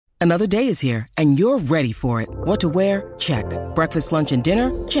Another day is here, and you're ready for it. What to wear? Check. Breakfast, lunch, and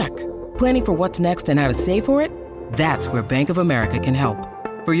dinner? Check. Planning for what's next and how to save for it? That's where Bank of America can help.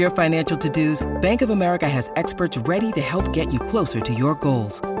 For your financial to-dos, Bank of America has experts ready to help get you closer to your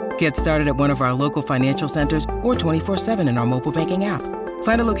goals. Get started at one of our local financial centers or 24/7 in our mobile banking app.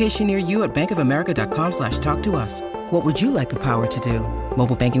 Find a location near you at bankofamerica.com/talktous. What would you like the power to do?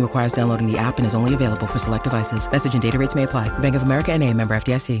 Mobile banking requires downloading the app and is only available for select devices. Message and data rates may apply. Bank of America N.A., member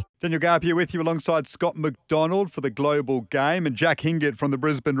FDIC. Daniel Garp here with you alongside Scott McDonald for the Global Game, and Jack Hingert from the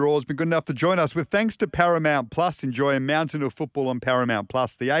Brisbane Roar has been good enough to join us with thanks to Paramount Plus. Enjoy a mountain of football on Paramount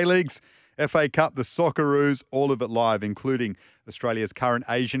Plus. The A-Leagues, FA Cup, the Socceroos, all of it live, including Australia's current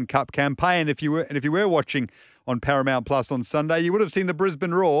Asian Cup campaign. If you were watching on Paramount Plus on Sunday, you would have seen the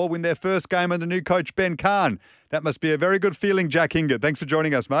Brisbane Roar win their first game under new coach Ben Kahn. That must be a very good feeling, Jack Hingert. Thanks for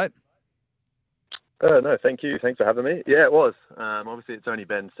joining us, mate. No, thank you. Thanks for having me. Yeah, it was. Obviously, it's only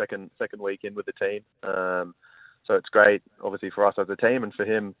been second week in with the team, so it's great, obviously, for us as a team and for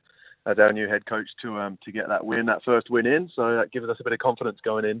him as our new head coach to get that first win in. So that gives us a bit of confidence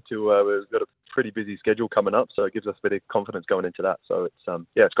going into. We've got a pretty busy schedule coming up, so it gives us a bit of confidence going into that. So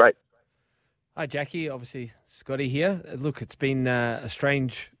it's great. Hi, Jackie. Obviously, Scotty here. Look, it's been a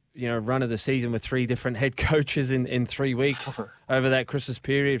strange, run of the season with 3 different head coaches in 3 weeks over that Christmas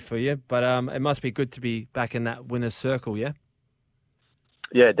period for you. But it must be good to be back in that winner's circle, yeah?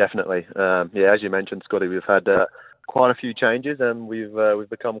 Yeah, definitely. As you mentioned, Scotty, we've had quite a few changes, and we've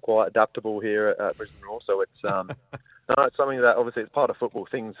become quite adaptable here at Brisbane Roar. So it's it's something that obviously it's part of football.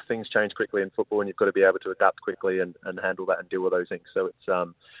 Things change quickly in football, and you've got to be able to adapt quickly and handle that and deal with those things. So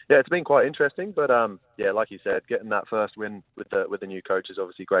it's been quite interesting. But like you said, getting that first win with the new coach is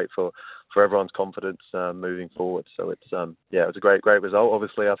obviously great for everyone's confidence moving forward. So it was a great result.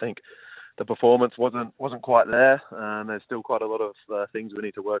 Obviously, I think the performance wasn't quite there. There's still quite a lot of things we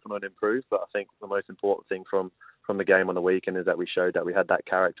need to work on and improve. But I think the most important thing from the game on the weekend is that we showed that we had that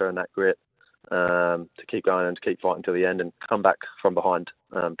character and that grit to keep going and to keep fighting to the end and come back from behind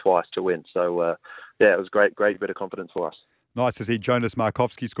twice to win. So it was great bit of confidence for us. Nice to see Jonas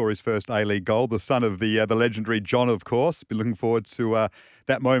Markovski score his first A-League goal, the son of the legendary John, of course. Been looking forward to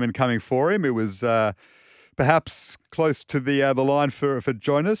that moment coming for him. It was perhaps close to the line for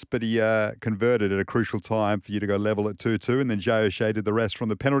Jonas, but he converted at a crucial time for you to go level at 2-2, and then Jay O'Shea did the rest from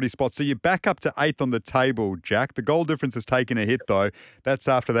the penalty spot. So you're back up to 8th on the table, Jack. The goal difference has taken a hit, though. That's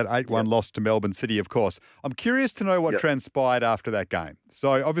after that 8-1 loss to Melbourne City, of course. I'm curious to know what transpired after that game.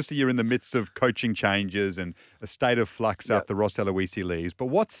 So obviously you're in the midst of coaching changes and a state of flux after Ross Aloisi leaves. But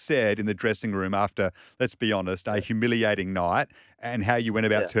what's said in the dressing room after, let's be honest, a humiliating night, and how you went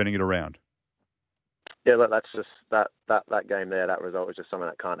about turning it around? Yeah, look, that's just that game there. That result is just something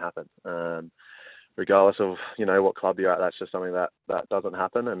that can't happen. Regardless of what club you're at, that's just something that doesn't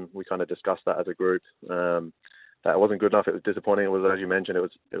happen. And we kind of discussed that as a group. That it wasn't good enough. It was disappointing. It was, as you mentioned,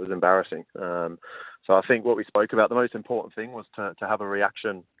 it was embarrassing. So I think what we spoke about, the most important thing was to have a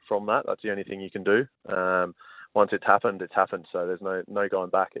reaction from that. That's the only thing you can do. Once it's happened, it's happened. So there's no going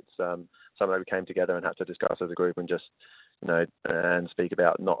back. It's something that we came together and had to discuss as a group and just and speak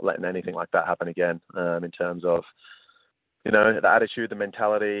about not letting anything like that happen again. In terms of the attitude, the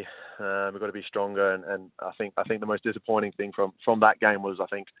mentality, we've got to be stronger. And I think the most disappointing thing from that game was, I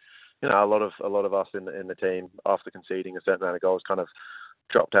think, a lot of us in the team, after conceding a certain amount of goals, kind of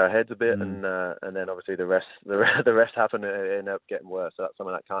dropped our heads a bit, and then obviously the rest happened and it ended up getting worse. So that's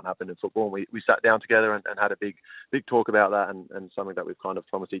something that can't happen in football. And we sat down together and had a big talk about that, and something that we've kind of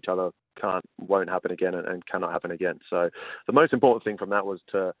promised each other won't happen again and cannot happen again. So the most important thing from that was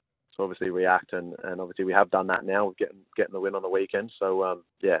to obviously react, and obviously we have done that now. We're getting the win on the weekend. So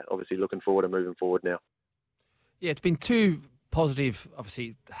obviously looking forward and moving forward now. Yeah, it's been 2 positive.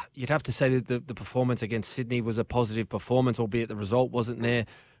 Obviously, you'd have to say that the performance against Sydney was a positive performance, albeit the result wasn't there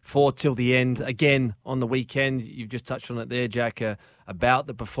for till the end. Again, on the weekend, you've just touched on it there, Jack, about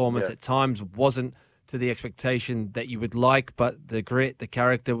the performance at times wasn't to the expectation that you would like, but the grit, the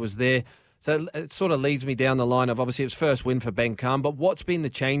character was there. So it sort of leads me down the line of, obviously, it's first win for Ben Kahn, but what's been the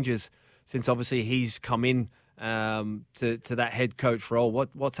changes since obviously he's come in to that head coach role?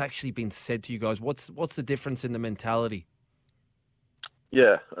 What's actually been said to you guys? What's the difference in the mentality?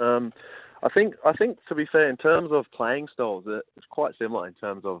 Yeah, I think to be fair, in terms of playing styles, it's quite similar in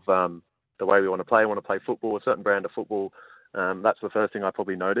terms of the way we want to play. We want to play football, a certain brand of football. That's the first thing I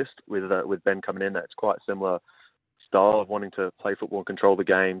probably noticed with Ben coming in. That's quite similar style of wanting to play football and control the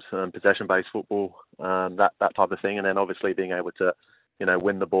games, possession-based football, that type of thing, and then obviously being able to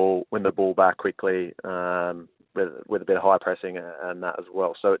win the ball back quickly with a bit of high pressing and that as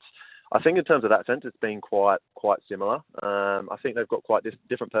well. So I think in terms of that sense, it's been quite similar. I think they've got quite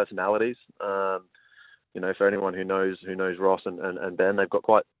different personalities. For anyone who knows Ross and Ben, they've got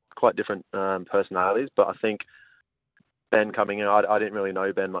quite different personalities. But I think Ben coming in, I didn't really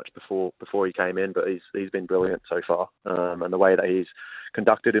know Ben much before he came in, but he's been brilliant so far. And the way that he's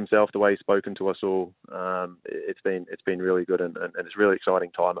conducted himself, the way he's spoken to us all, it's been really good, and it's a really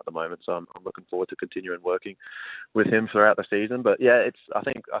exciting time at the moment. So I'm looking forward to continuing working with him throughout the season. But yeah, I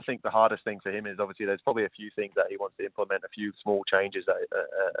think the hardest thing for him is obviously there's probably a few things that he wants to implement, a few small changes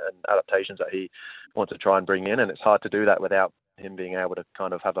and adaptations that he wants to try and bring in, and it's hard to do that without him being able to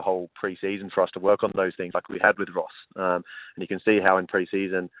kind of have the whole pre-season for us to work on those things like we had with Ross. And you can see how in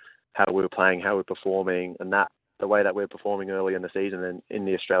pre-season, how we were playing, how we're performing, and that the way that we're performing early in the season and in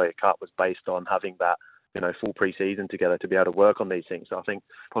the Australia Cup was based on having that, full pre-season together to be able to work on these things. So I think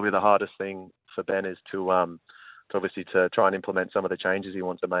probably the hardest thing for Ben is to obviously to try and implement some of the changes he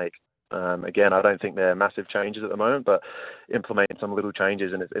wants to make. Again, I don't think they're massive changes at the moment, but implementing some little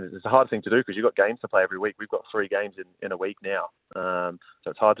changes, and it's a hard thing to do because you've got games to play every week. We've got 3 games in a week now, so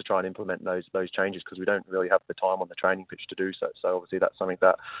it's hard to try and implement those changes because we don't really have the time on the training pitch to do so. So obviously that's something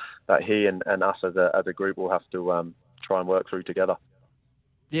that he and us as a group will have to try and work through together.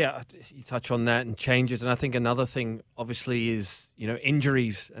 Yeah, you touch on that and changes, and I think another thing, obviously, is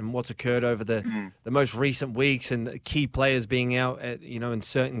injuries and what's occurred over the most recent weeks, and the key players being out at, in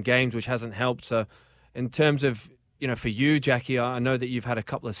certain games, which hasn't helped. So, in terms of for you, Jackie, I know that you've had a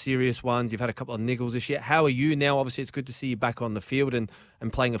couple of serious ones, you've had a couple of niggles this year. How are you now? Obviously, it's good to see you back on the field and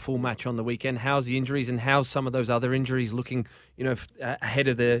playing a full match on the weekend. How's the injuries, and how's some of those other injuries looking? Ahead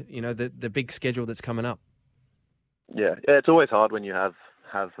of the big schedule that's coming up. Yeah, it's always hard when you have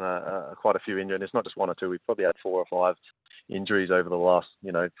quite a few injuries. And it's not just 1 or 2. We've probably had 4 or 5 injuries over the last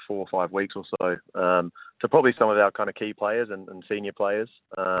 4 or 5 weeks or so to probably some of our kind of key players and senior players,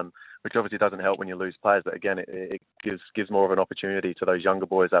 which obviously doesn't help when you lose players. But again, it gives more of an opportunity to those younger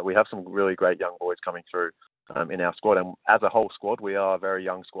boys. That we have some really great young boys coming through in our squad, and as a whole squad, we are a very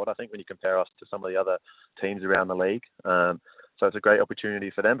young squad. I think when you compare us to some of the other teams around the league, so it's a great opportunity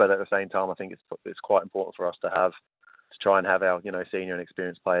for them. But at the same time, I think it's quite important for us to try and have our senior and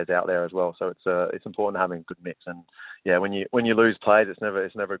experienced players out there as well. So it's important to have a good mix. And yeah, when you lose players, it's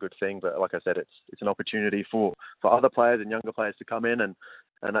never a good thing. But like I said, it's an opportunity for other players and younger players to come in, and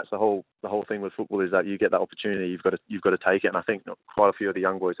that's the whole thing with football, is that you get that opportunity, you've got to take it. And I think quite a few of the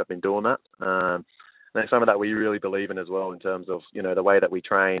young boys have been doing that. And some of that we really believe in as well, in terms of the way that we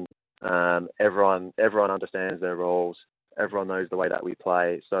train. Everyone understands their roles. Everyone knows the way that we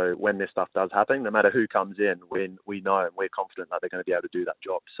play. So when this stuff does happen, no matter who comes in, we know and we're confident that they're going to be able to do that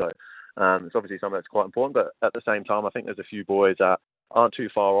job. So it's obviously something that's quite important. But at the same time, I think there's a few boys that aren't too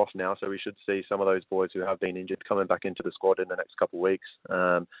far off now. So we should see some of those boys who have been injured coming back into the squad in the next couple of weeks,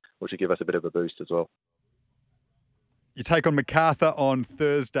 which will give us a bit of a boost as well. You take on MacArthur on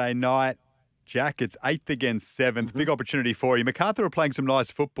Thursday night. Jack, it's 8th against 7th. Big opportunity for you. MacArthur are playing some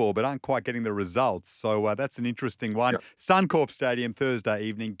nice football, but aren't quite getting the results. So that's an interesting one. Yep. Suncorp Stadium Thursday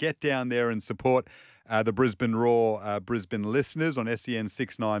evening. Get down there and support the Brisbane Raw Brisbane listeners on SEN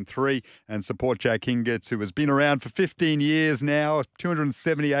 693 and support Jack Hingert, who has been around for 15 years now,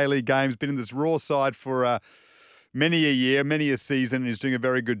 270 A-League games, been in this Raw side for many a year, many a season, and he's doing a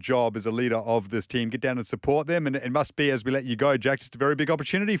very good job as a leader of this team. Get down and support them. And it must be, as we let you go, Jack, just a very big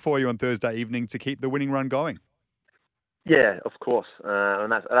opportunity for you on Thursday evening to keep the winning run going. Yeah, of course.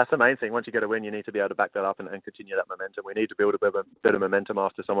 And that's the main thing. Once you get a win, you need to be able to back that up and continue that momentum. We need to build a bit of momentum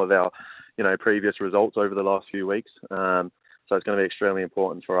after some of our, previous results over the last few weeks. So it's going to be extremely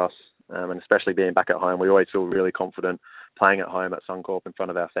important for us, and especially being back at home. We always feel really confident playing at home at Suncorp in front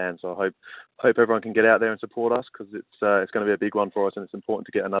of our fans. So I hope everyone can get out there and support us, because it's going to be a big one for us, and it's important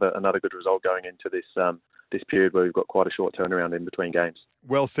to get another good result going into this period where we've got quite a short turnaround in between games.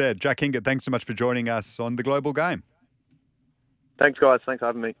 Well said. Jack Hingert, thanks so much for joining us on The Global Game. Thanks, guys. Thanks for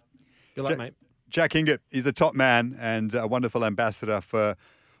having me. Good luck, mate. Jack Hingert is a top man and a wonderful ambassador for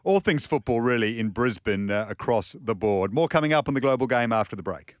all things football, really, in Brisbane across the board. More coming up on The Global Game after the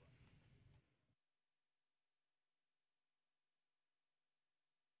break.